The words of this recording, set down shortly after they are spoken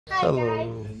Hi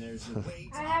Hello. guys,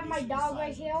 I have my dog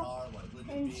right here,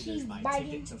 and she's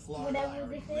biting whatever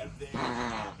this is.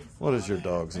 What is your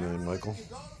dog's name, Michael?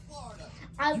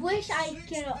 I wish I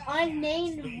could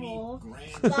unname her,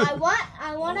 but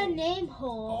I want to name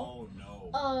her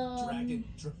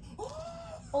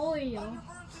Oreo.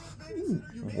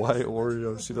 Why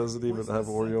Oreo? She doesn't even have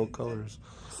Oreo colors.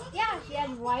 Yeah, she has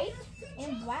white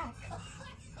and black.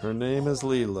 Her name is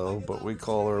Lilo, but we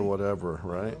call her whatever,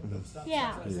 right?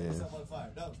 Yeah. Yeah.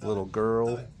 Little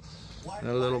girl.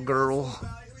 That little girl.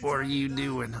 What are you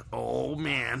doing? Oh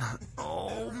man.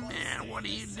 Oh man, what are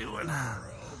you doing?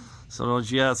 So don't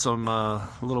you have some a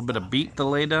little bit of beat to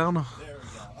lay down?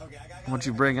 Why don't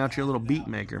you bring out your little beat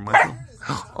maker, Michael?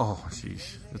 Oh,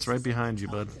 sheesh. It's right behind you,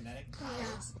 bud.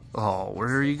 Oh, where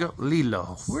are you going?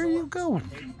 Lilo, where are you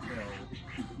going?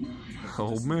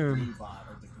 Oh man.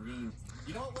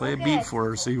 Play a beat for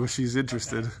her, see if she's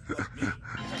interested.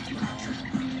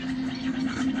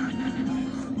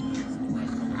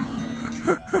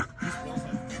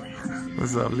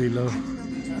 What's up, Lilo?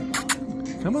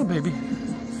 Come on, baby.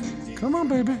 Come on,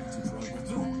 baby.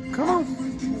 Come on.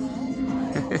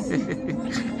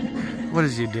 What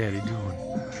is your daddy doing?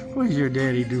 What is your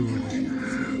daddy doing?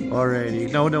 Alrighty.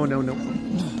 No.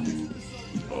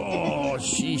 Oh,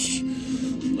 sheesh.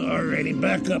 Alrighty,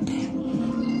 back up.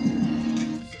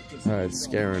 Alright,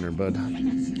 scaring her, bud.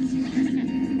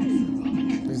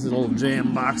 There's a little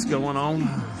jam box going on.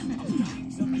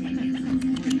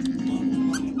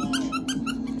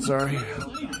 Sorry.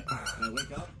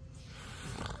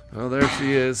 Oh, there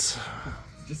she is.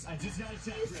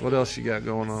 What else you got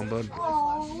going on, bud?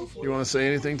 You want to say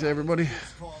anything to everybody?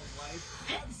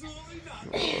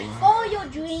 All your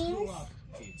dreams,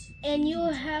 and you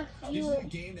have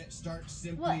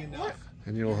what?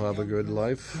 And you'll have a good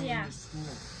life. Yeah.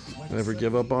 Never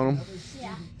give up on them.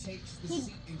 Yeah.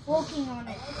 Keep working on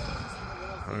it.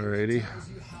 Alrighty.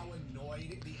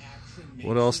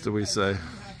 What else do we say?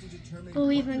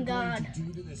 Believe in God.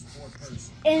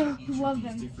 And love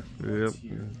Him. Yep.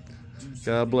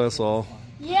 God bless all.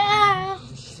 Yeah.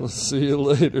 See you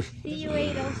later. See you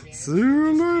later. See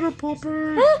you later,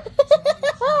 puppy.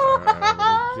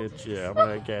 I'm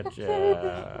gonna get you.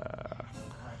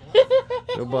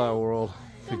 Goodbye, world.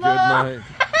 Good night.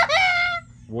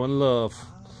 One love.